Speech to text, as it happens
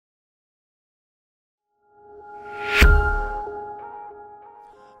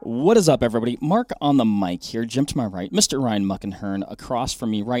What is up, everybody? Mark on the mic here. Jim to my right. Mr. Ryan Muckenhern across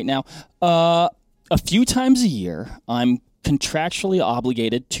from me right now. A few times a year, I'm contractually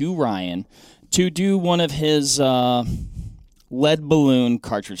obligated to Ryan to do one of his lead balloon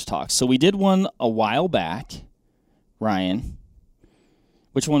cartridge talks. So we did one a while back, Ryan.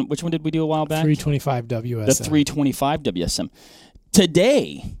 Which one did we do a while back? 325 WSM. The 325 WSM.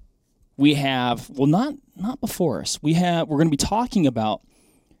 Today, we have, well, not before us. We're going to be talking about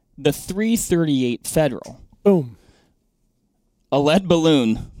the 338 Federal. Boom. A lead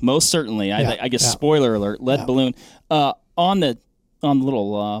balloon, most certainly. Yeah, I guess yeah. spoiler alert, lead Yeah. balloon. On the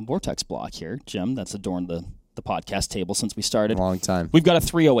little Vortex block here, Jim, that's adorned the podcast table since we started. Long time. We've got a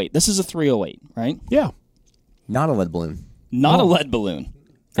 308. This is a 308, right? Yeah. Not a lead balloon. Not a Oh. lead balloon.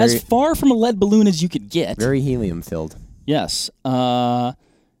 Very- As far from a lead balloon as you could get. Very helium filled. Yes.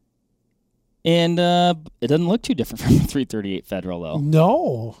 And it doesn't look too different from the 338 Federal, though.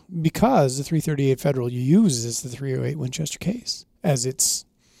 No, because the 338 Federal you use is the 308 Winchester case as its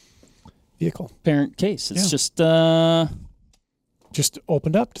vehicle. Parent case. It's Yeah. just Just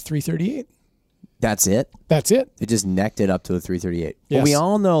opened up to 338. That's it. That's it. It just necked it up to a 338. Yes. Well, we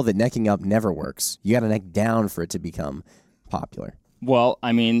all know that necking up never works. You got to neck down for it to become popular. well,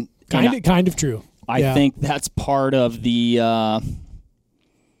 I mean, Kind of true. I Yeah. think that's part of the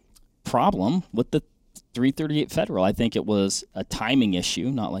problem with the 338 Federal. I think it was a timing issue,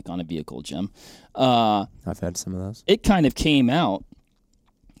 not like on a vehicle, Jim. I've had some of those. It kind of came out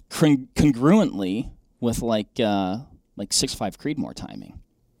congruently with like 6.5 Creedmoor timing.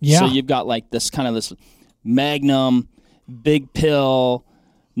 Yeah. So you've got like this Magnum, big pill,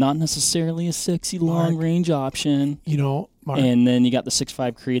 not necessarily a sexy long range option. You know, Mark, And then you got the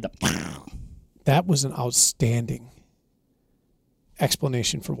 6.5 Creed. that was an outstanding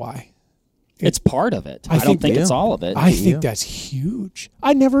explanation for why. It's part of it. I I don't think think they it's do. all of it. I you? think that's huge.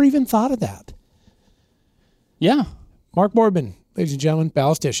 I never even thought of that. Yeah. Mark Boardman, ladies and gentlemen,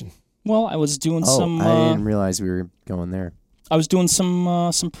 ballistician. Well, I was doing Oh, some. I didn't realize we were going there. I was doing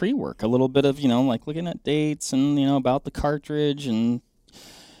some pre-work, a little bit of like looking at dates and about the cartridge and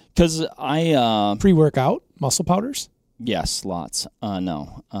because I Pre-workout, muscle powders. yes, lots.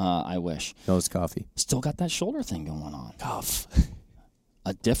 No, I wish. Nose coffee. Still got that shoulder thing going on. Tough.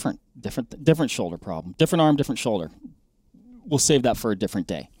 A different shoulder problem. Different arm, different shoulder. We'll save that for a different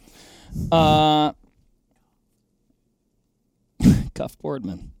day. Cuff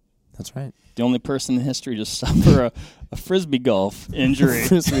Boardman. That's right. The only person in history to suffer a frisbee golf injury.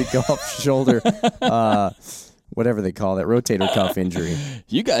 Frisbee golf shoulder, whatever they call it, rotator cuff injury.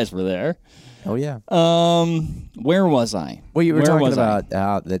 You guys were there. Oh, yeah. Where was I? Well, you were Where talking was I?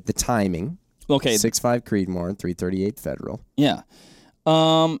 about the timing. Okay. 6.5 Creedmoor, 338 Federal. Yeah.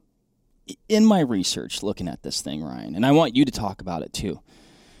 In my research, looking at this thing, Ryan, and I want you to talk about it too.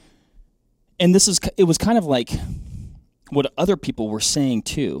 And it was kind of like what other people were saying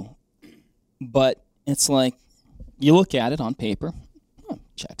too, but it's like you look at it on paper,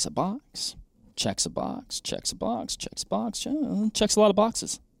 checks a box, checks a box, checks a box, checks a box, checks a lot of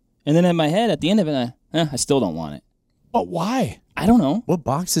boxes, and then in my head, at the end of it, I still don't want it. But why? I don't know. What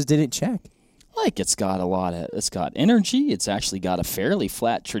boxes did it check? Like it's got energy. It's actually got a fairly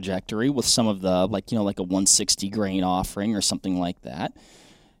flat trajectory with some of the like a 160 grain offering or something like that.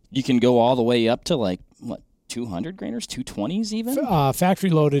 You can go all the way up to 200 grainers, 220s even. Factory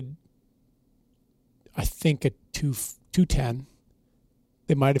loaded, I think a 210.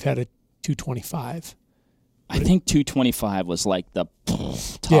 They might have had a 225. I think 225 was like the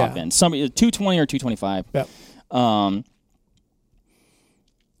top Yeah. end. 220 or 225. Yep.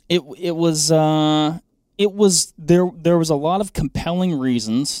 It was there was a lot of compelling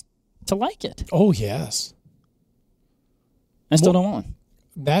reasons to like it. Oh, yes. I still don't want one.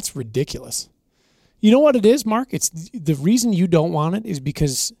 That's ridiculous. You know what it is, Mark? It's the reason you don't want it is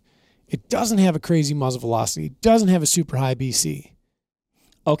because it doesn't have a crazy muzzle velocity. It doesn't have a super high BC.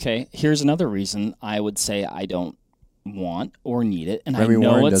 Okay, here's another reason I would say I don't want or need it, and Remy I know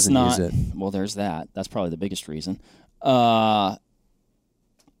Warren it's doesn't not. use it. Well, there's that. That's probably the biggest reason.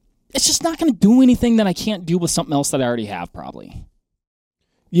 It's just not going to do anything that I can't do with something else that I already have, probably.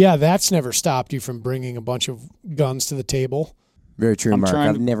 Yeah, that's never stopped you from bringing a bunch of guns to the table. Very true, I'm Mark. trying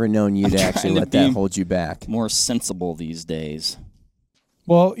I've to- never known you I'm to trying actually to let that be- hold you back. More sensible these days.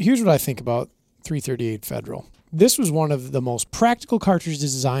 Well, here's what I think about 338 Federal. This was one of the most practical cartridge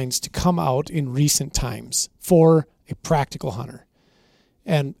designs to come out in recent times for a practical hunter.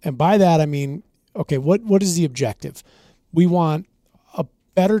 And by that I mean, okay, what is the objective? We want a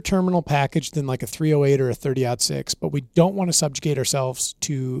better terminal package than like a 308 or a 30-06, but we don't want to subjugate ourselves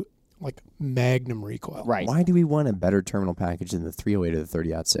to like magnum recoil. Right. Why do we want a better terminal package than the 308 or the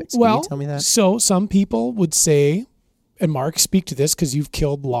 30-06? Well, Can you tell me that? So some people would say, and Mark, speak to this because you've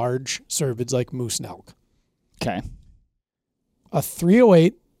killed large cervids like moose and elk. Okay. A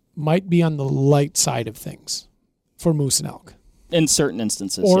 308 might be on the light side of things for moose and elk. In certain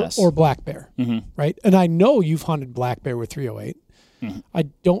instances, Or, yes. or black bear, Mm-hmm. right? And I know you've hunted black bear with 308. Mhm. I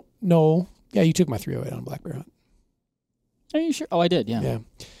don't know. Yeah, you took my 308 on a black bear hunt. Are you sure? Oh, I did. Yeah.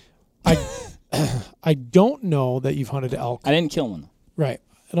 Yeah. I don't know that you've hunted elk. I didn't kill one. Right.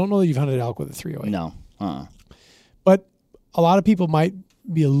 I don't know that you've hunted elk with a 308. No. But a lot of people might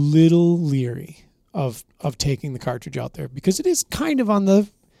be a little leery of taking the cartridge out there because it is kind of on the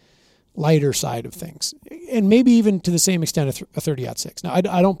lighter side of things, and maybe even to the same extent a 30-06. Now,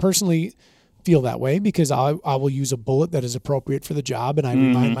 I don't personally feel that way because I will use a bullet that is appropriate for the job, and I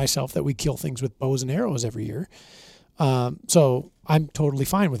remind myself that we kill things with bows and arrows every year. So I'm totally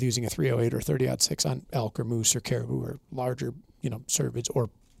fine with using a 308 or 30-06 on elk or moose or caribou or larger, cervids or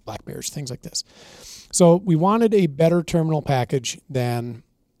black bears, things like this. So we wanted a better terminal package than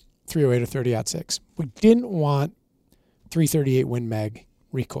 308 or 30-06. We didn't want 338 Win Mag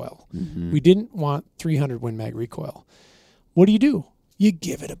recoil. Mm-hmm. We didn't want 300 Win Mag recoil. What do? You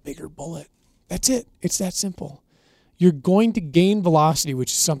give it a bigger bullet. That's it. It's that simple. You're going to gain velocity,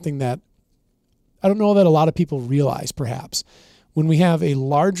 which is something that I don't know that a lot of people realize, perhaps. When we have a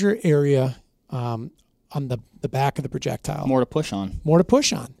larger area on the back of the projectile. More to push on. More to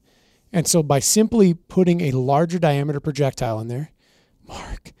push on. And so by simply putting a larger diameter projectile in there,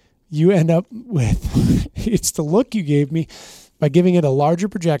 Mark, you end up with, it's the look you gave me. By giving it a larger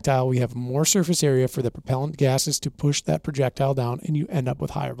projectile, we have more surface area for the propellant gases to push that projectile down, and you end up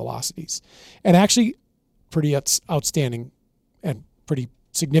with higher velocities. And actually pretty outstanding and pretty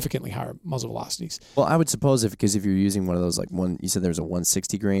significantly higher muzzle velocities. Well, I would suppose because if you're using one of those, like you said there's a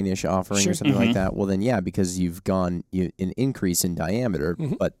 160 grain-ish offering Sure. or something like that, well then yeah, because you've gone an increase in diameter,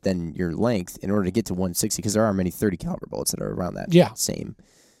 but then your length, in order to get to 160, because there are many 30 caliber bullets that are around that same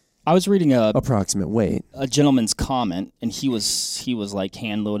I was reading approximate weight. a gentleman's comment, and he was like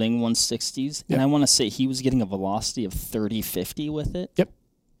hand loading 160s, and I want to say he was getting a velocity of 30-50 with it. Yep.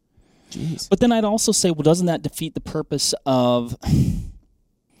 Jeez. But then I'd also say, well, doesn't that defeat the purpose of?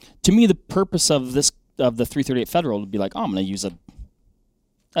 To me, the purpose of the 338 Federal would be like, oh, I'm going to use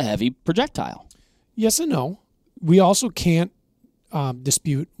a heavy projectile. Yes and no. We also can't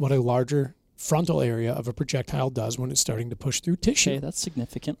dispute what a larger frontal area of a projectile does when it's starting to push through tissue. Okay, that's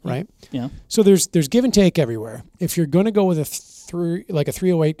significant. Right? Yeah. So there's give and take everywhere. If you're going to go with a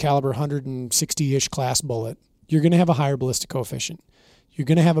 308 caliber 160-ish class bullet, you're going to have a higher ballistic coefficient. You're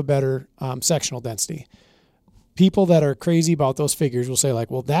going to have a better sectional density. People that are crazy about those figures will say, like,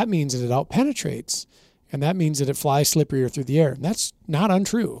 well, that means that it outpenetrates, and that means that it flies slipperier through the air. And that's not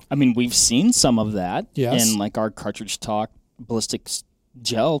untrue. I mean, we've seen some of that Yes. in like our Cartridge Talk ballistics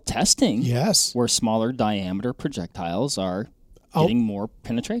gel testing. Yes. Where smaller diameter projectiles are getting more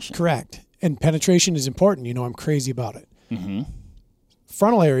penetration. Correct. And penetration is important. I'm crazy about it. Mm-hmm.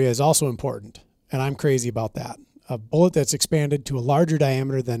 Frontal area is also important, and I'm crazy about that. A bullet that's expanded to a larger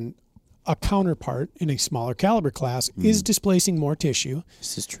diameter than a counterpart in a smaller caliber class is displacing more tissue,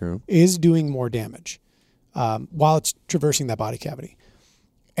 This is true. is doing more damage while it's traversing that body cavity.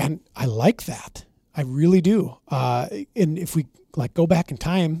 And I like that. I really do. And if we go back in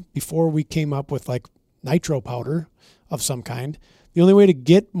time before we came up with like nitro powder of some kind, the only way to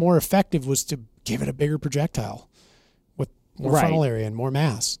get more effective was to give it a bigger projectile with more frontal area and more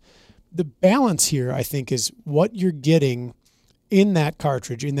mass. The balance here, I think, is what you're getting in that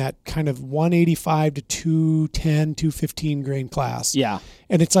cartridge, in that kind of 185 to 210, 215 grain class. Yeah.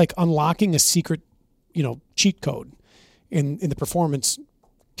 And it's like unlocking a secret, cheat code in the performance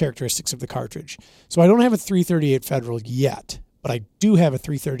characteristics of the cartridge. So I don't have a 338 Federal yet, but I do have a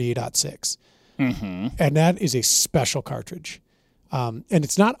 338.6. Mm-hmm. And that is a special cartridge. And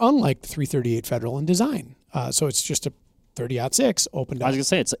it's not unlike the 338 Federal in design. So it's just a 30-06 opened I up. was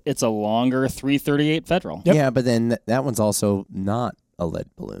going to say, it's a longer 338 Federal. Yep. Yeah, but then that one's also not a lead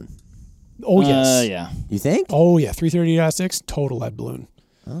balloon. Oh, yes. Yeah. You think? Oh, yeah. 338.6, total lead balloon.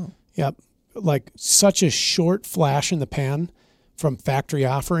 Oh. Yep. Like such a short flash in the pan from factory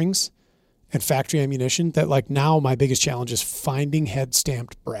offerings and factory ammunition that like now my biggest challenge is finding head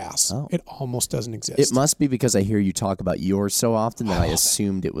stamped brass. Oh. It almost doesn't exist. It must be because I hear you talk about yours so often that I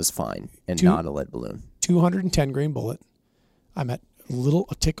assumed it was fine and not a lead balloon. 210 grain bullet. I'm at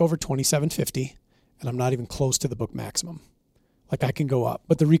a tick over 2750, and I'm not even close to the book maximum. Like I can go up,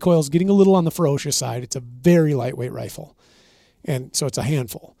 but the recoil is getting a little on the ferocious side. It's a very lightweight rifle, and so it's a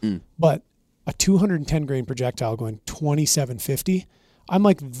handful. But a 210 grain projectile going 2750, I'm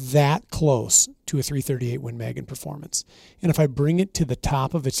like that close to a 338 Win Mag in performance. And if I bring it to the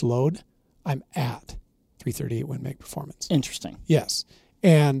top of its load, I'm at 338 Win Mag performance. Interesting. Yes.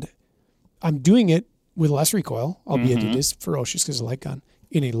 And I'm doing it with less recoil, albeit it is ferocious because it's a light gun,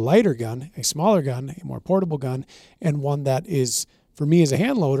 in a lighter gun, a smaller gun, a more portable gun, and one that is, for me as a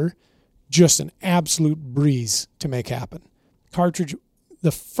hand loader, just an absolute breeze to make happen. Cartridge,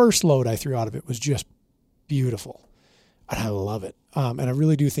 the first load I threw out of it was just beautiful. And I love it. And I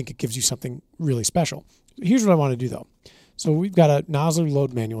really do think it gives you something really special. Here's what I want to do, though. So we've got a nozzle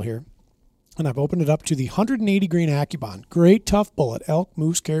load manual here, and I've opened it up to the 180 grain Accubon. Great tough bullet. Elk,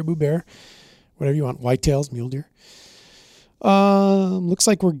 moose, caribou, bear, whatever you want. Whitetails, mule deer. Looks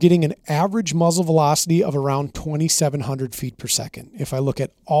like we're getting an average muzzle velocity of around 2,700 feet per second. If I look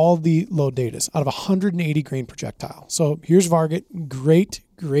at all the load data out of a 180 grain projectile. So here's Varget.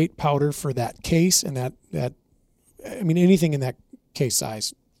 Great powder for that case and that anything in that case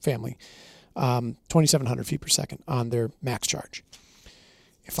size family. 2,700 feet per second on their max charge.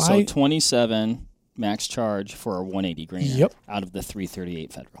 So 27 max charge for a 180 grain Yep. out of the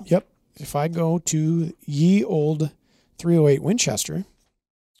 338 Federal. Yep. If I go to ye old 308 Winchester,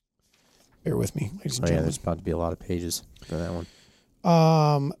 bear with me, ladies and Oh, yeah, gentlemen. there's about to be a lot of pages for that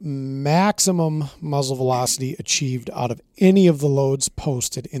one. Maximum muzzle velocity achieved out of any of the loads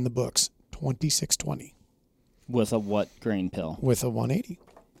posted in the books, 2620 With a what grain pill? with a 180.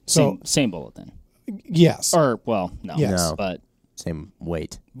 So Same bullet then. yes, Or, well, no. Yes. No. But Same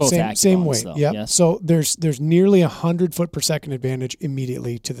weight. both same Accubons, weight. though, Yep. yes? So there's nearly 100 foot per second advantage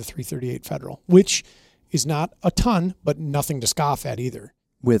immediately to the 338 Federal, which is not a ton, but nothing to scoff at either.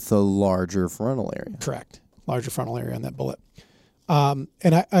 With a larger frontal area. Correct. Larger frontal area on that bullet. And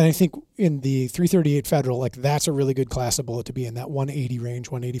I think in the 338 Federal, like that's a really good class of bullet to be in that 180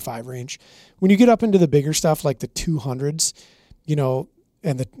 range, 185 range. When you get up into the bigger stuff like the 200s,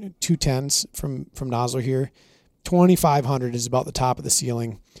 and the 210s from Nosler here, 2,500 is about the top of the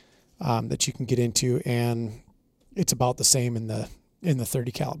ceiling that you can get into, and it's about the same in the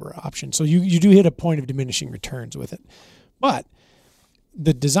 30 caliber option. So you do hit a point of diminishing returns with it. But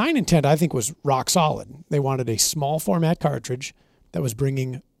the design intent, I think, was rock solid. They wanted a small format cartridge that was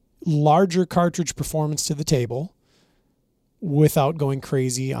bringing larger cartridge performance to the table without going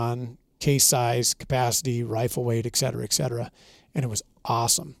crazy on case size, capacity, rifle weight, et cetera, and it was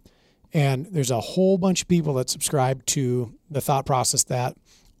awesome. And there's a whole bunch of people that subscribe to the thought process that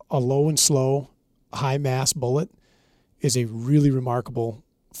a low and slow, high mass bullet is a really remarkable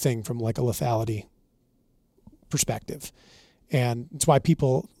thing from like a lethality perspective. And it's why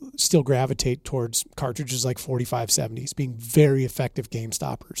people still gravitate towards cartridges like 4570s being very effective game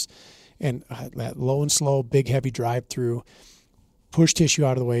stoppers. And that low and slow, big, heavy drive through, push tissue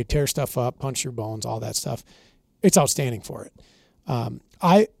out of the way, tear stuff up, punch your bones, all that stuff. It's outstanding for it.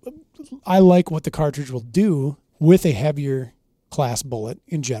 I like what the cartridge will do with a heavier class bullet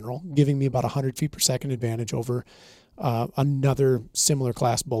in general, giving me about 100 feet per second advantage over another similar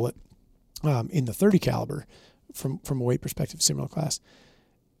class bullet in the 30 caliber from a weight perspective, similar class.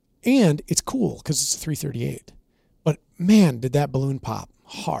 And it's cool because it's a 338. But man, did that balloon pop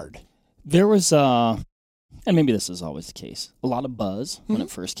hard. There was, and maybe this is always the case, a lot of buzz when it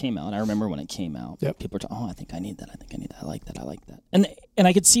first came out. I remember when it came out. Yep. People were talking, I think I need that. I like that. And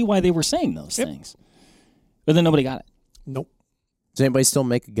I could see why they were saying those things. But then nobody got it. Nope. Does anybody still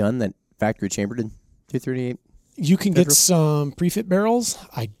make a gun that factory chambered in 238? You can Federal? get some pre-fit barrels.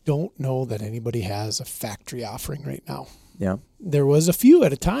 I don't know that anybody has a factory offering right now. Yeah. There was a few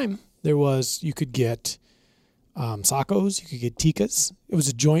at a time. You could get Sacos, you could get Tikas. It was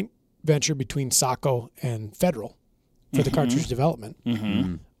a joint venture between Saco and Federal for the cartridge development.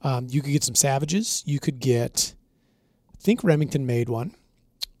 Mm-hmm. You could get some Savages. You could get, I think Remington made one.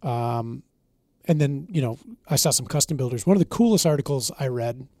 And then, I saw some custom builders. One of the coolest articles I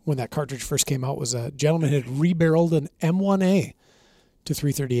read when that cartridge first came out was a gentleman had rebarreled an M1A to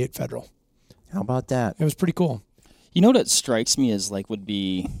 338 Federal. How about that? It was pretty cool. You know what it strikes me as like would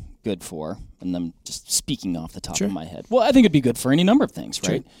be good for, and I'm just speaking off the top Sure. of my head. Well, I think it'd be good for any number of things,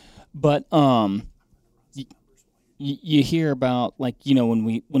 right? Sure. But you hear about when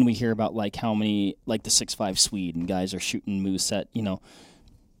we hear about like how many like the 6.5 Swede and guys are shooting moose at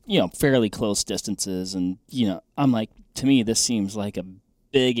fairly close distances, and I'm like, to me this seems like a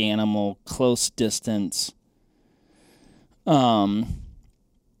big animal, close distance. I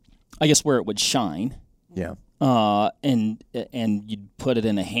guess where it would shine. Yeah. And you'd put it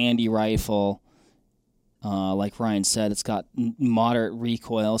in a handy rifle. Like Ryan said, it's got moderate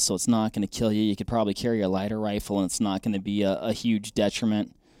recoil, so it's not going to kill you. You could probably carry a lighter rifle, and it's not going to be a huge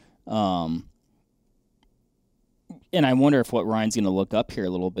detriment. and I wonder if what Ryan's going to look up here a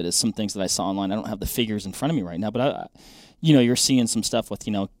little bit is some things that I saw online. I don't have the figures in front of me right now, but you're seeing some stuff with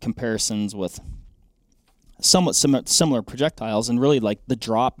comparisons with somewhat similar projectiles, and really like the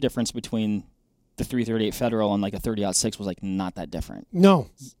drop difference between the 338 Federal and like a 30-06 was like not that different. No.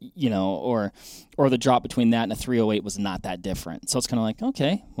 Or the drop between that and a 308 was not that different. So it's kind of like,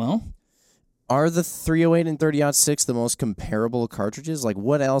 okay, well. Are the 308 and 30-06 the most comparable cartridges? Like,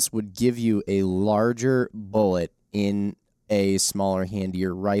 what else would give you a larger bullet in a smaller,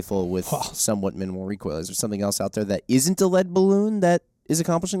 handier rifle with somewhat minimal recoil? Is there something else out there that isn't a lead balloon that is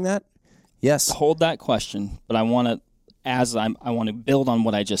accomplishing that? Yes. Hold that question, but I want to build on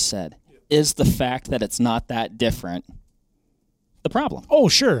what I just said. Is the fact that it's not that different the problem? Oh,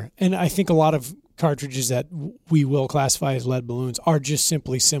 sure. And I think a lot of cartridges that we will classify as lead balloons are just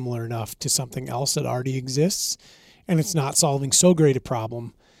simply similar enough to something else that already exists, and it's not solving so great a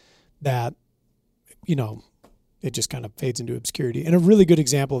problem that, it just kind of fades into obscurity. And a really good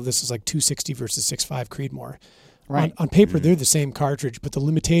example of this is like 260 versus 6.5 Creedmoor. Right. On paper, they're the same cartridge, but the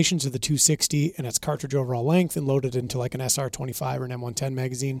limitations of the 260 and its cartridge overall length and loaded into like an SR25 or an M110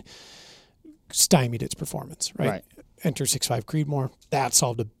 magazine stymied its performance, right? Enter 6.5 Creedmoor. That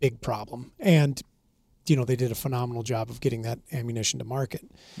solved a big problem. And, they did a phenomenal job of getting that ammunition to market.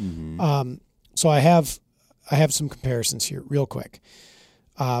 Mm-hmm. So I have some comparisons here real quick.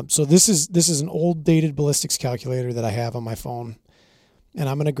 So this is an old dated ballistics calculator that I have on my phone. And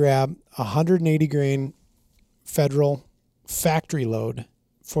I'm going to grab 180 grain Federal factory load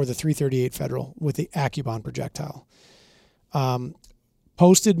for the 338 Federal with the AccuBond projectile.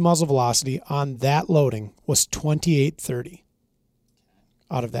 Posted muzzle velocity on that loading was 2830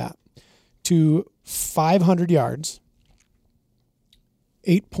 out of that. To 500 yards,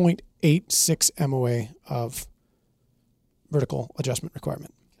 8.86 MOA of vertical adjustment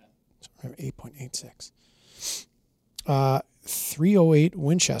requirement. So 8.86. 308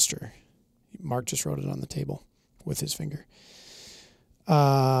 Winchester. Mark just wrote it on the table with his finger.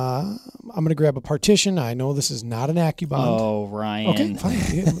 I'm going to grab a partition. I know this is not an AccuBond. Oh, Ryan. Okay,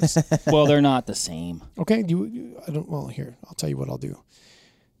 fine. Well, they're not the same. Okay, here, I'll tell you what I'll do.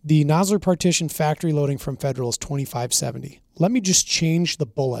 The Nosler partition factory loading from Federal is 2570. Let me just change the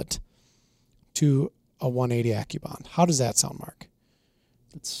bullet to a 180 AccuBond. How does that sound, Mark?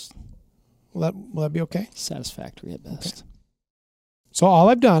 Will that be okay? Satisfactory at best. Okay. So all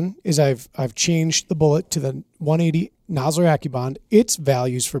I've done is I've changed the bullet to the 180 Nosler AccuBond, its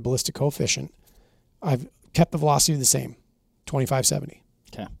values for ballistic coefficient. I've kept the velocity the same, 2570.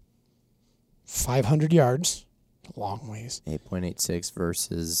 Okay. 500 yards, a long ways. 8.86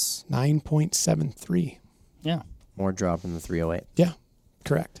 versus 9.73. Yeah. More drop in the 308. Yeah,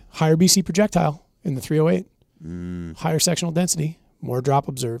 correct. Higher BC projectile in the 308. Higher sectional density, more drop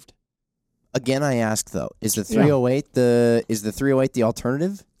observed. Again, I ask though, is the 308 the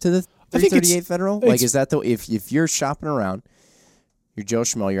alternative to the 338 Federal? Like, is that if you're shopping around, you're Joe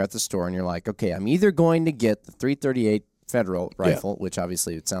Schmo, you're at the store and you're like, okay, I'm either going to get the 338 Federal rifle, which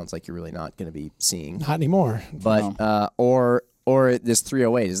obviously it sounds like you're really not going to be seeing, not anymore, but or this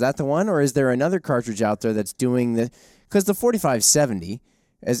 308, is that the one, or is there another cartridge out there that's doing because the 4570,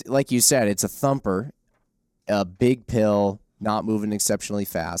 as like you said, it's a thumper, a big pill. Not moving exceptionally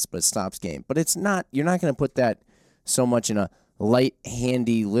fast, but it stops game. But it's not. You're not going to put that so much in a light,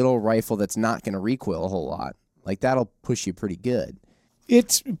 handy little rifle that's not going to recoil a whole lot. Like that'll push you pretty good.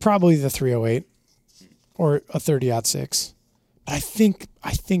 It's probably the 308 or a 30-06. I think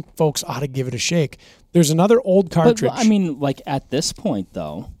folks ought to give it a shake. There's another old cartridge. But, I mean, like at this point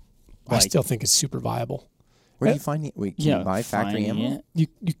though, I still think it's super viable. Where do you find it? Can you buy factory ammo? You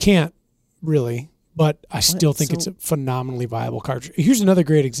can't really. But I still think it's a phenomenally viable cartridge. Here's another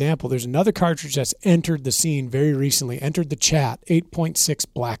great example. There's another cartridge that's entered the scene very recently, entered the chat, 8.6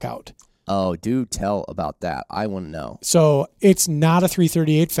 Blackout. Oh, do tell about that. I want to know. So it's not a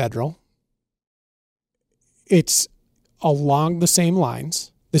 338 Federal. It's along the same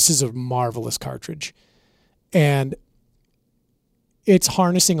lines. This is a marvelous cartridge. And it's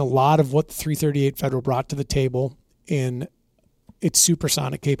harnessing a lot of what the 338 Federal brought to the table in its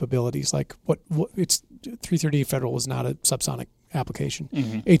supersonic capabilities. Like what it's 338 Federal was not a subsonic application.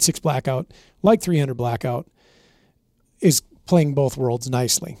 8.6 Blackout, like 300 Blackout, is playing both worlds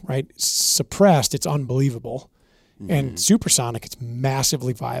nicely, right? Suppressed, it's unbelievable. And supersonic, it's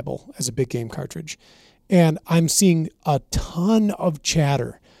massively viable as a big game cartridge. And I'm seeing a ton of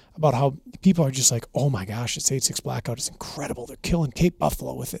chatter about how people are just like, oh my gosh, this 8.6 Blackout is incredible. They're killing Cape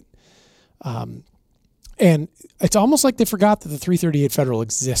Buffalo with it. And it's almost like they forgot that the 338 Federal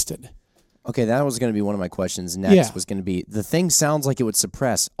existed. Okay, that was going to be one of my questions next. Was going to be, the thing sounds like it would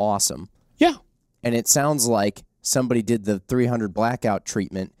suppress awesome. Yeah. And it sounds like somebody did the 300 blackout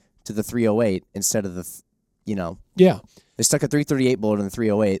treatment to the 308 instead of the, Yeah. they stuck a 338 bullet in the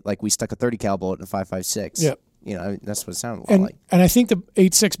 308 like we stuck a 30 cal bullet in a 5.56. Yep. That's what it sounded And like. and I think the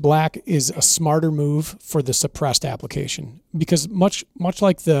 8.6 Black is a smarter move for the suppressed application because much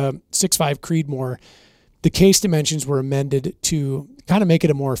like the 6.5 Creedmoor, the case dimensions were amended to kind of make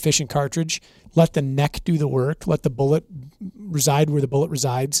it a more efficient cartridge, let the neck do the work, let the bullet reside where the bullet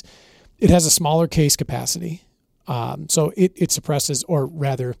resides. It has a smaller case capacity, so it suppresses, or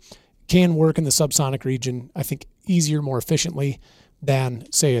rather can work in the subsonic region, I think, easier, more efficiently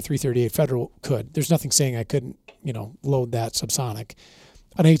than, say, a 338 Federal could. There's nothing saying I couldn't, load that subsonic.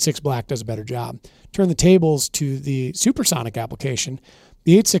 An 8.6 Black does a better job. Turn the tables to the supersonic application.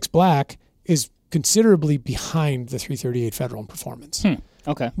 The 8.6 Black is considerably behind the 338 Federal in performance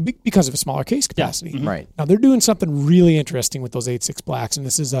Okay. because of a smaller case capacity. Right. Now, they're doing something really interesting with those 8.6 Blacks, and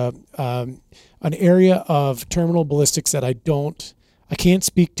this is an area of terminal ballistics that I can't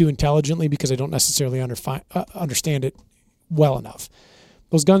speak to intelligently because I don't necessarily understand it well enough.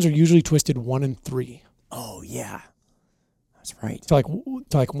 Those guns are usually twisted 1 and 3. Oh, yeah. That's right. To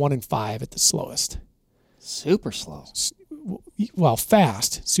like 1 and 5 at the slowest. Super slow. Well,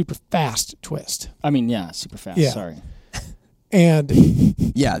 fast, super fast twist. I mean, yeah, super fast. Yeah. Sorry. And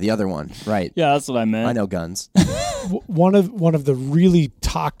Yeah, the other one. Right. Yeah, that's what I meant. I know guns. one of the really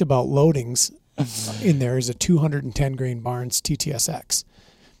talked about loadings in there is a 210 grain Barnes TTSX,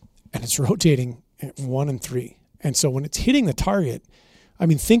 and it's rotating at 1 and 3. And so when it's hitting the target, I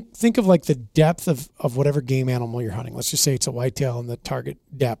mean, think of like the depth of whatever game animal you're hunting. Let's just say it's a whitetail and the target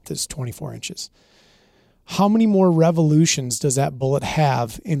depth is 24 inches. How many more revolutions does that bullet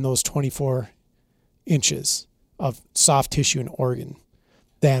have in those 24 inches of soft tissue and organ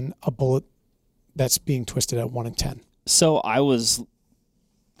than a bullet that's being twisted at 1 and 10? So I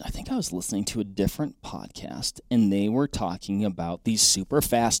think I was listening to a different podcast, and they were talking about these super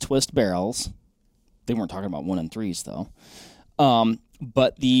fast twist barrels. They weren't talking about 1 and 3s though.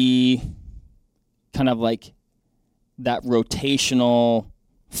 But the kind of like that rotational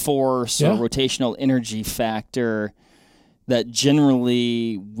force or rotational energy factor that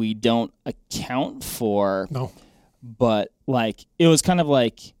generally we don't account for. No. But like, it was kind of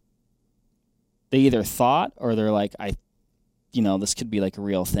like they either thought or they're like, this could be like a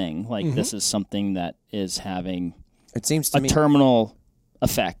real thing. Like this is something that is having It seems to a me terminal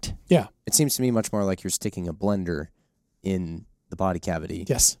effect. Yeah. It seems to me much more like you're sticking a blender in the body cavity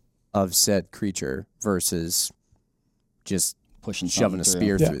Yes. of said creature versus just Pushing shoving a something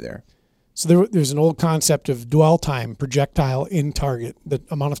spear Yeah. through there. So there's an old concept of dwell time, projectile in target, the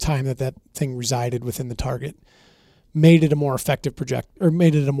amount of time that thing resided within the target made it a more effective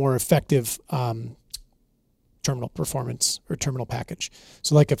terminal performance or terminal package.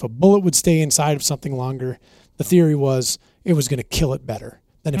 So like if a bullet would stay inside of something longer, the theory was it was going to kill it better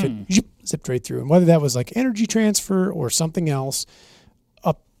than if it zipped right through. And whether that was like energy transfer or something else,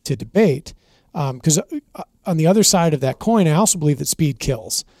 up to debate. Because on the other side of that coin, I also believe that speed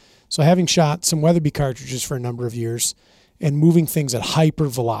kills. So having shot some Weatherby cartridges for a number of years and moving things at hyper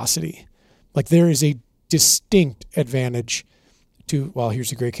velocity, like there is a distinct advantage to, well,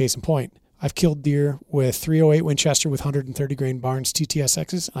 here's a great case in point. I've killed deer with 308 Winchester with 130 grain Barnes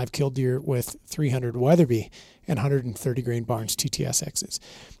TTSXs. I've killed deer with 300 Weatherby and 130 grain Barnes TTSXs.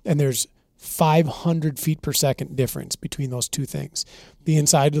 And there's 500 feet per second difference between those two things. The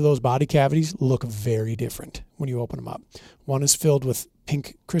inside of those body cavities look very different when you open them up. One is filled with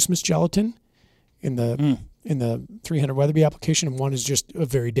pink Christmas gelatin in the 300 Weatherby application, and one is just a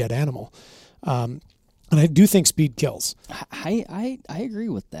very dead animal. And I do think speed kills. I agree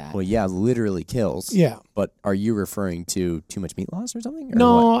with that. Well, yeah, literally kills. Yeah. But are you referring to too much meat loss or something? Or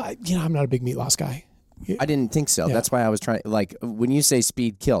No, what? I'm not a big meat loss guy. I didn't think so. Yeah. That's why I was trying. Like, when you say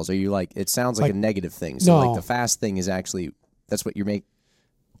speed kills, are you like, it sounds like a negative thing. So, No. like, the fast thing is actually, that's what you make.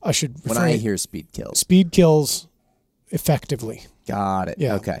 I should When refrain. I hear speed kills. Speed kills effectively. Got it.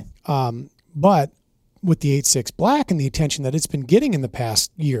 Yeah. Okay. But with the 8.6 Black and the attention that it's been getting in the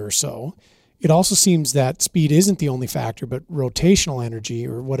past year or so, it also seems that speed isn't the only factor, but rotational energy,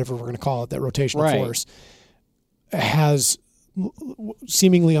 or whatever we're going to call it, that rotational Right. force, has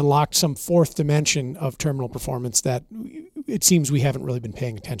seemingly unlocked some fourth dimension of terminal performance that it seems we haven't really been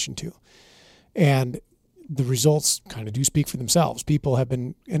paying attention to. And the results kind of do speak for themselves. People have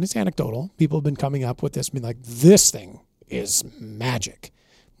been, and it's anecdotal, people have been coming up with this, being like, this thing is magic.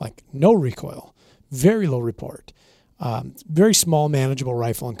 Like, no recoil, very low report, very small, manageable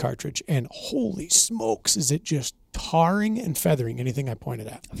rifle and cartridge, and holy smokes, is it just tarring and feathering anything I pointed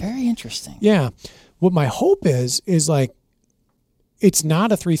at. Very interesting. Yeah. What my hope is like, it's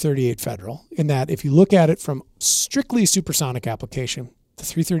not a 338 Federal in that if you look at it from strictly supersonic application, the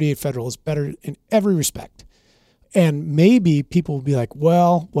 338 Federal is better in every respect. And maybe people will be like,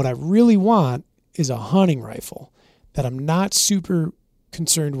 well, what I really want is a hunting rifle that I'm not super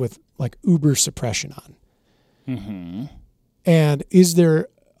concerned with like uber suppression on. Mm-hmm. And is there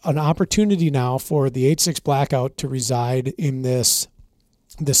an opportunity now for the 8.6 Blackout to reside in this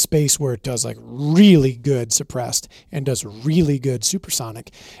space where it does like really good suppressed and does really good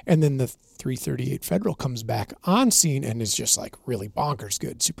supersonic, and then the 338 Federal comes back on scene and is just like really bonkers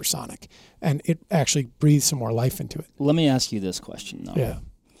good supersonic, and it actually breathes some more life into it. Let me ask you this question, though. Yeah.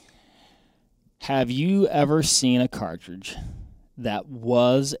 Have you ever seen a cartridge that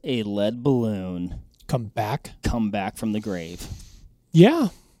was a lead balloon Come back? come back from the grave? Yeah.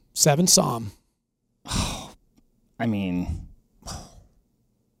 7 SAUM. I mean,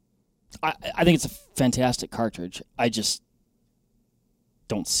 I think it's a fantastic cartridge. I just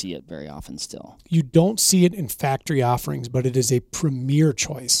don't see it very often still. You don't see it in factory offerings, but it is a premier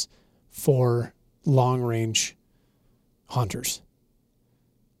choice for long-range hunters.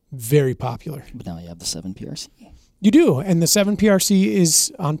 Very popular. But now you have the 7 PRC. You do, and the 7 PRC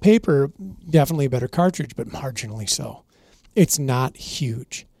is, on paper, definitely a better cartridge, but marginally so. It's not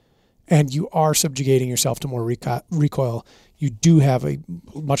huge. And you are subjugating yourself to more recoil. You do have a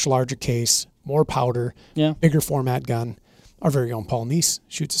much larger case, more powder, Yeah. bigger format gun. Our very own Paul Neese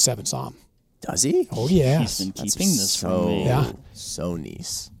shoots a 7 SAUM. Does he? Oh, yeah. He's been That's keeping this from me. Yeah. So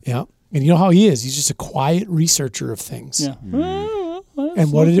nice. Yeah. And you know how he is. He's just a quiet researcher of things. Yeah.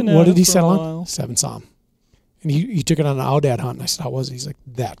 And what did he settle on? 7 SAUM. And he took it on an Aoudad hunt, and I said, how was it? He's like,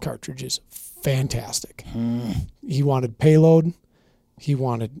 that cartridge is fantastic. He wanted payload, he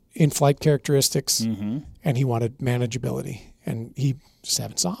wanted in-flight characteristics, and he wanted manageability. And he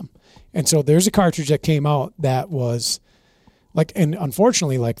 7 SAUM. And so there's a cartridge that came out that was like, and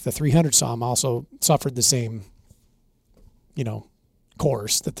unfortunately, like the 300 SAUM also suffered the same,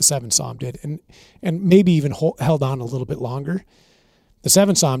 course that the 7 SAUM did, and maybe even held on a little bit longer. The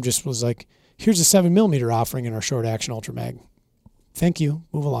 7 SAUM just was like, here's a 7mm offering in our short action ultra mag. Thank you.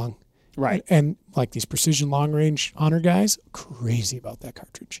 Move along. Right. And like these precision long range hunter guys, crazy about that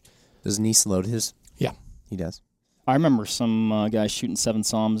cartridge. Does Nice load his? Yeah. He does. I remember some guys shooting 7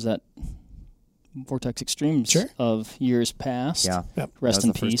 SAUMs at Vortex Extremes Sure. of years past. Yeah. Yep. Rest That in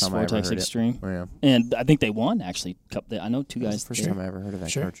was the first peace, time I ever Vortex heard it. Extreme. Oh, yeah. And I think they won, actually. I know 2 That's guys. the first there. time I ever heard of that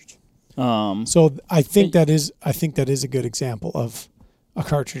Sure. cartridge. So I think that is a good example of a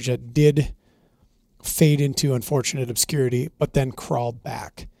cartridge that did fade into unfortunate obscurity, but then crawled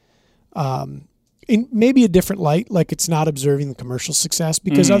back. In maybe a different light, like it's not observing the commercial success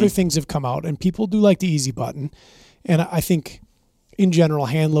because other things have come out and people do like the easy button. And I think in general,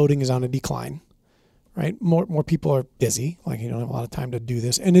 hand loading is on a decline, right? More people are busy. Like you don't have a lot of time to do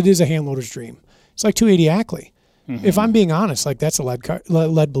this. And it is a hand loader's dream. It's like 280 Ackley. If I'm being honest, like that's a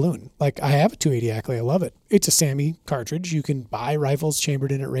lead balloon. Like I have a 280 Ackley. I love it. It's a SAMI cartridge. You can buy rifles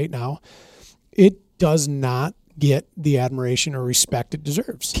chambered in it right now. It does not get the admiration or respect it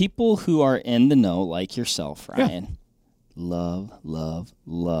deserves. People who are in the know, like yourself, Ryan, love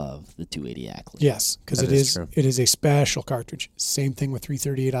the 280 Ackley. Yes, because That it is is true. it is a special cartridge. Same thing with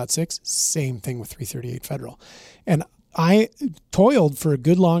 338.6. Same thing with 338 Federal. And I toiled for a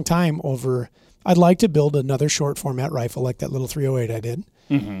good long time over. I'd like to build another short format rifle like that little 308 I did.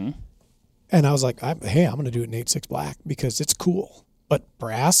 Mm-hmm. And I was like, I'm going to do it in 8.6 black because it's cool. But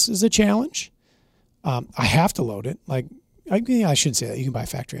brass is a challenge. I have to load it. Like, I shouldn't say that. You can buy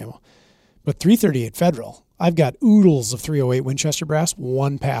factory ammo. But 338 Federal, I've got oodles of 308 Winchester brass,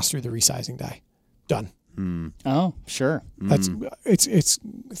 1 pass through the resizing die. Done. Oh, sure. That's it's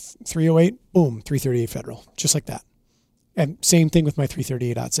 308, boom, 338 Federal, just like that. And same thing with my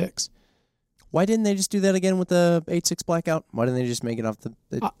 338.6. Why didn't they just do that again with the 8.6 Blackout? Why didn't they just make it off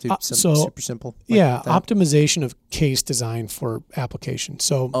the super simple? Like Yeah, that? optimization of case design for application.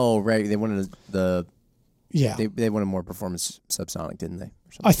 So Oh, right. They wanted yeah, they wanted more performance subsonic, didn't they?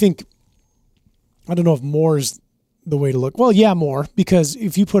 Or something? I think, I don't know if more is the way to look. Well, yeah, more, because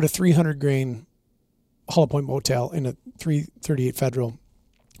if you put a 300 grain hollow point motel in a 338 Federal,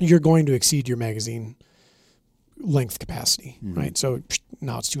 you're going to exceed your magazine length capacity, right? So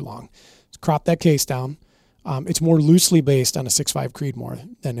now it's too long. Crop that case down. It's more loosely based on a 6.5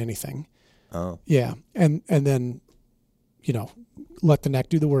 Creedmoor than anything. Oh. Yeah, and then, let the neck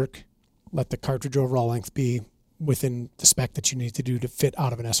do the work. Let the cartridge overall length be within the spec that you need to do to fit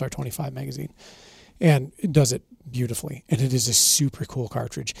out of an SR25 magazine. And it does it beautifully. And it is a super cool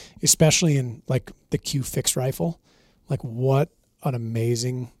cartridge, especially in like the Q fixed rifle. Like what an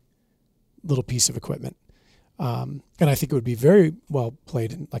amazing little piece of equipment. And I think it would be very well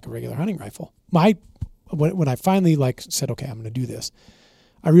played in like a regular hunting rifle. When I finally like said, okay, I'm going to do this,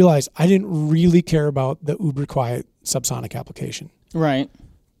 I realized I didn't really care about the uber quiet subsonic application. Right.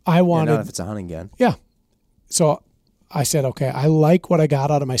 I wanted, not if it's a hunting gun. yeah. So I said, okay, I like what I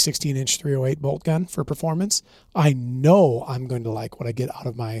got out of my 16-inch 308 bolt gun for performance. I know I'm going to like what I get out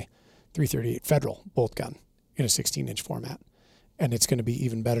of my 338 Federal bolt gun in a 16-inch format, and it's going to be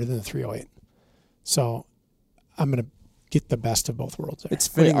even better than the 308. So I'm going to get the best of both worlds there. It's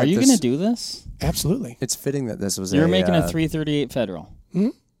fitting. Wait, are you going to do this? Absolutely. It's fitting that this was You're making a 338 Federal.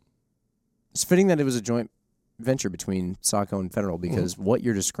 It's fitting that it was a joint venture between Saco and Federal because what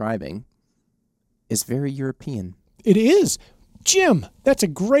you're describing is very European. It is. Jim, that's a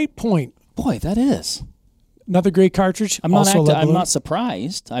great point. Boy, that is. Another great cartridge. I'm not. also lead I'm balloon. not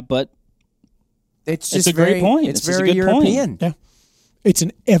surprised. But It's just a great point. It's It's just a very good point. European. Yeah. It's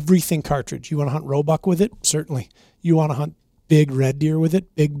an everything cartridge. You want to hunt roebuck with it? Certainly. You want to hunt big red deer with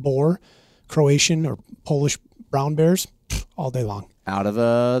it? Big boar, Croatian or Polish brown bears? All day long. Out of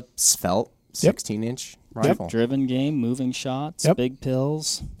a svelte 16-inch rifle. driven game, moving shots, Yep. big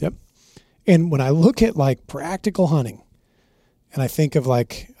pills. Yep. And when I look at like practical hunting, and I think of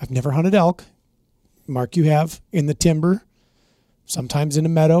like, I've never hunted elk. Mark, you have in the timber, sometimes in a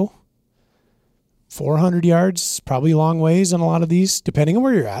meadow, 400 yards, probably long ways on a lot of these, depending on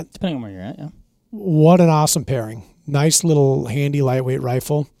where you're at. Depending on where you're at, yeah. What an awesome pairing. Nice little handy lightweight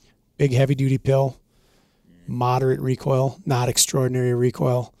rifle, big heavy duty pill, moderate recoil, not extraordinary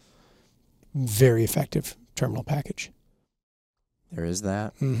recoil. Very effective terminal package. There is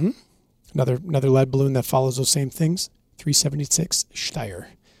that. Mm-hmm. Another lead balloon that follows those same things. 376 Steyr.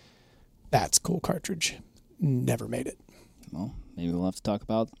 That's cool cartridge. Never made it. Well, maybe we'll have to talk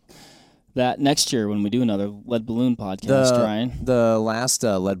about that next year when we do another lead balloon podcast, Ryan. The last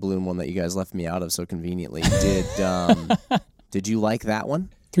lead balloon one that you guys left me out of so conveniently, did you like that one?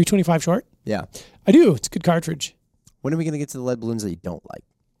 325 short? Yeah. I do. It's a good cartridge. When are we going to get to the lead balloons that you don't like?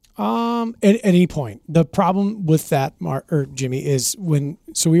 At any point. The problem with that, Jimmy, is we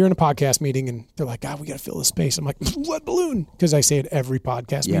were in a podcast meeting and they're like, God, we got to fill this space. I'm like, lead balloon. Because I say it every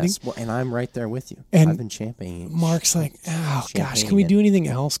podcast meeting. Yes, well, and I'm right there with you. And I've been championing. Mark's like, oh gosh, Champagning can we it. do anything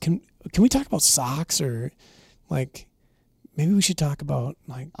else? Can we talk about socks or like maybe we should talk about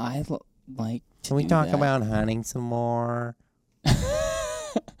like Like. Can we talk about hunting some more?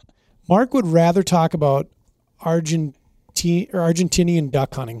 Mark would rather talk about Argentinian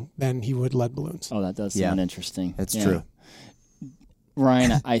duck hunting than he would lead balloons. Oh, that does Yeah. sound interesting. That's Yeah. true.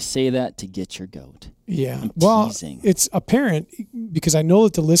 Ryan, I say that to get your goat. Yeah. I'm Well, teasing. it's apparent because I know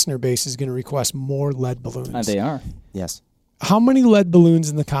that the listener base is going to request more lead balloons. They are. Yes. How many lead balloons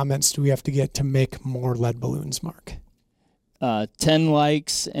in the comments do we have to get to make more lead balloons, Mark? 10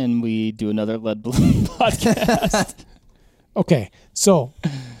 likes, and we do another lead balloon podcast. Okay. So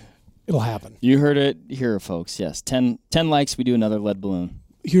it'll happen. You heard it here, folks. Yes, 10 likes, we do another lead balloon.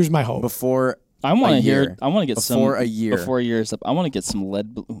 Here's my hope. Before I want a to hear. year. I want to get some Before a year. Before a year's up, I want to get some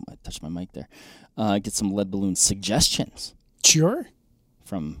lead. Ooh, I touched my mic there. Get some lead balloon suggestions Sure.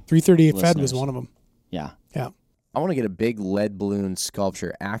 from. 338 Fed was Listeners. one of them. Yeah, Yeah. I want to get a big lead balloon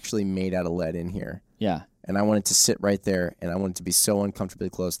sculpture actually made out of lead in here. yeah. And I want it to sit right there, and I want it to be so uncomfortably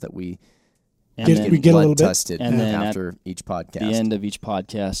close that we And Get- then we get a blood little bit. tested And then at after each podcast. the end of each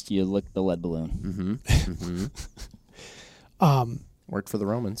podcast, you lick the lead balloon. Worked for the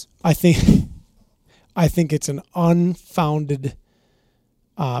Romans. I think it's an unfounded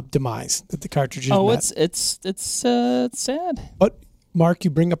demise that the cartridge is Oh, met. it's sad. But Mark, you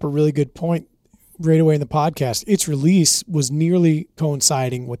bring up a really good point right away in the podcast. Its release was nearly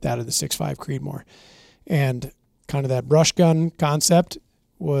coinciding with that of the 6.5 Creedmoor, and kind of that brush gun concept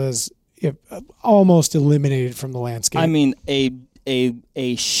was almost eliminated from the landscape. I mean,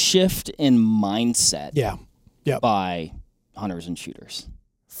 a shift in mindset yeah, by hunters and shooters.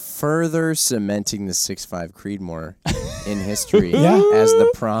 Further cementing the 6.5 Creedmoor in history Yeah. as the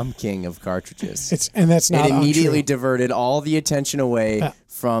prom king of cartridges. that's not It immediately untrue. diverted all the attention away Yeah.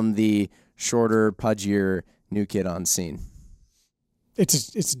 from the shorter, pudgier new kid on scene.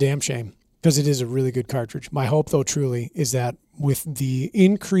 It's a damn shame because it is a really good cartridge. My hope, though, truly, is that with the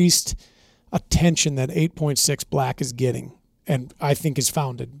increased attention that 8.6 Black is getting, and I think is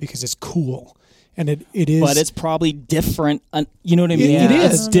founded because it's cool, and it is. But it's probably different. You know what I mean? It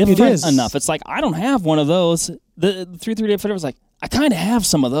is. It's different It is. enough. It's like, I don't have one of those. The 338 Federal was like, I kind of have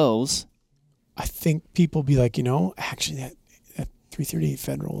some of those. I think people be like, actually that 338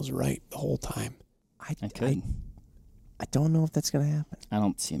 Federal was right the whole time. I could. I don't know if that's going to happen. I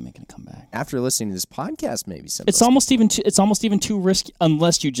don't see him making a comeback. After listening to this podcast, maybe some. It's almost even too risky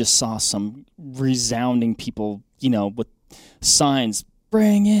unless you just saw some resounding people, with signs,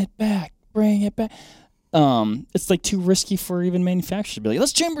 bring it back. It's like too risky for even manufacturers to be like,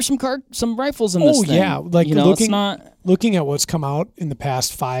 let's chamber some rifles in this thing. Yeah, like it's looking at what's come out in the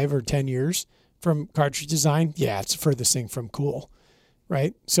past 5 or 10 years from cartridge design. Yeah, it's the furthest thing from cool,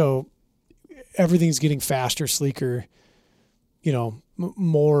 right? So everything's getting faster, sleeker,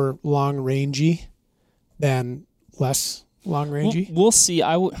 more long rangey than less long rangey. We'll see.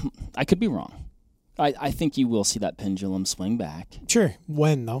 I could be wrong. I think you will see that pendulum swing back. Sure.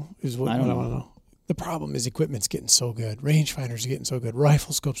 When though is what I don't want to know. The problem is equipment's getting so good. Rangefinders are getting so good.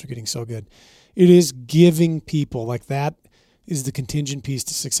 Rifle scopes are getting so good. It is giving people like that is the contingent piece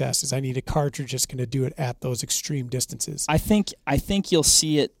to success. Is I need a cartridge that's going to do it at those extreme distances. I think you'll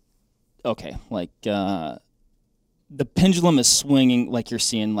see it. Okay, like the pendulum is swinging, like you're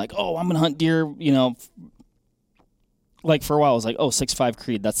seeing, like, oh, I'm gonna hunt deer. Like for a while, it was like, oh, 6.5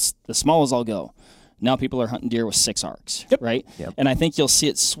 Creed. That's as small as I'll go. Now people are hunting deer with 6 arcs, right? Yep. And I think you'll see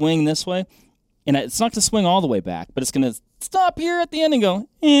it swing this way. And it's not going to swing all the way back, but it's going to stop here at the end and go,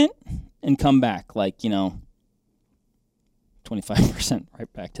 and come back like, 25%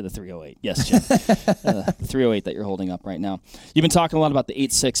 right back to the 308. Yes, Jim. 308 that you're holding up right now. You've been talking a lot about the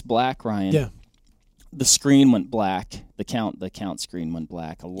 8.6 black, Ryan. Yeah. The screen went black. The count screen went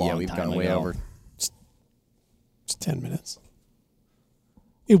black a long time ago. Yeah, we've gone way over. It's 10 minutes.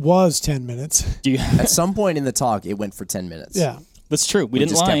 It was 10 minutes. At some point in the talk, it went for 10 minutes. Yeah. That's true. We didn't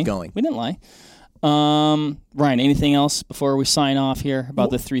just lie. Kept going. We didn't lie. Ryan, anything else before we sign off here about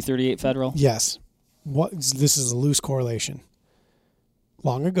the 338 Federal? Yes. This is a loose correlation.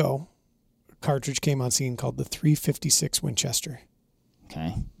 Long ago, a cartridge came on scene called the 356 Winchester.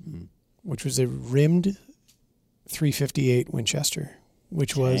 Okay. Which was a rimmed 358 Winchester,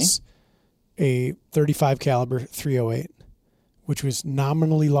 which was a 35 caliber 308, which was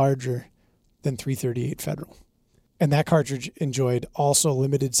nominally larger than 338 Federal. And that cartridge enjoyed also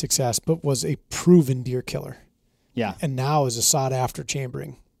limited success, but was a proven deer killer. Yeah. And now is a sought-after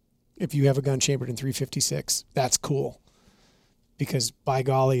chambering. If you have a gun chambered in 356, that's cool. Because, by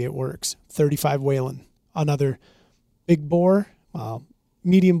golly, it works. 35 Whelen. Another big bore,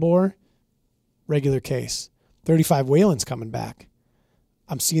 medium bore, regular case. 35 Whelen's coming back.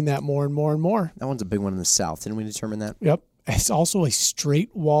 I'm seeing that more and more and more. That one's a big one in the South. Didn't we determine that? Yep. It's also a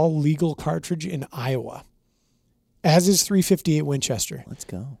straight wall legal cartridge in Iowa. As is 358 Winchester. Let's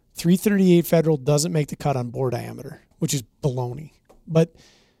go. 338 Federal doesn't make the cut on bore diameter, which is baloney. But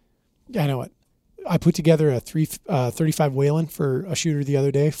I know it. I put together a 35 Whelen for a shooter the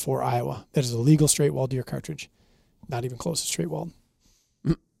other day for Iowa. That is a legal straight wall deer cartridge. Not even close to straight walled.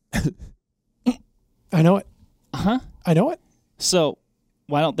 I know it. Uh-huh. I know it. So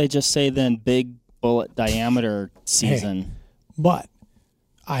why don't they just say then big bullet diameter season? Hey, but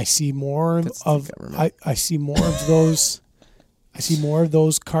I see more of I see more of those. I see more of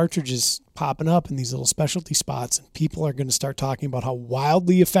those cartridges popping up in these little specialty spots, and people are going to start talking about how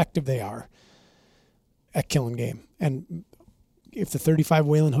wildly effective they are at killing game. And if the 35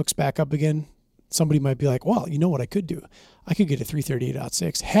 Whelen hooks back up again, somebody might be like, well, you know what I could do? I could get a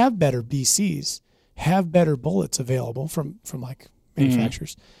 338.6, have better BCs, have better bullets available from like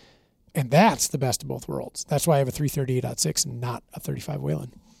manufacturers. And that's the best of both worlds. That's why I have a 338.6 and not a 35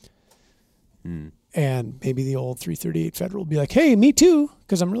 Whelen. And maybe the old 338 Federal will be like, hey, me too,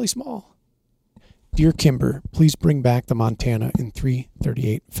 because I'm really small. Dear Kimber, please bring back the Montana in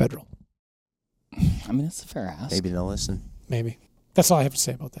 338 Federal. I mean, it's a fair ask. Maybe they'll listen. Maybe. That's all I have to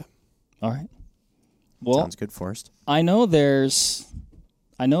say about that. All right. Well, sounds good, Forrest. I know there's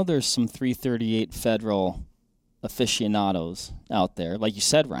some 338 Federal aficionados out there, like you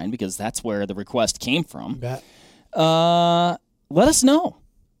said, Ryan, because that's where the request came from. Bet. Let us know.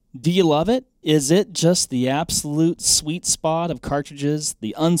 Do you love it? Is it just the absolute sweet spot of cartridges,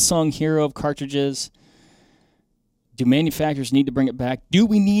 the unsung hero of cartridges? Do manufacturers need to bring it back? Do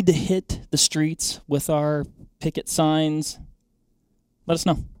we need to hit the streets with our picket signs? Let us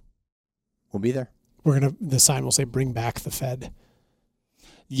know. We'll be there. The sign will say, bring back the Fed.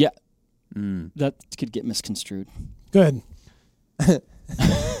 Yeah. That could get misconstrued. Good.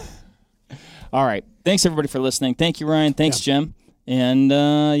 All right. Thanks, everybody, for listening. Thank you, Ryan. Thanks, Jim. And,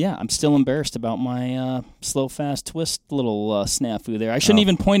 I'm still embarrassed about my slow, fast twist little snafu there. I shouldn't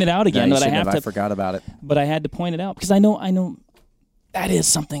even point it out again, No, but I forgot about it. But I had to point it out because I know that is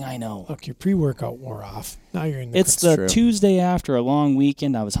something I know. Look, your pre-workout wore off. Now you're in the It's the Tuesday after a long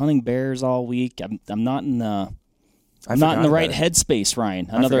weekend. I was hunting bears all week. I'm not in the right headspace, Ryan.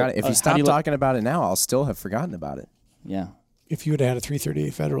 I forgot it. If you stop talking about it now, I'll still have forgotten about it. Yeah. If you would have had a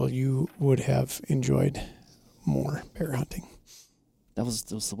 338 Federal, you would have enjoyed more bear hunting. That was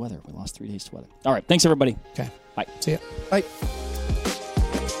the weather. We lost 3 days to weather. All right. Thanks, everybody. Okay. Bye. See ya. Bye.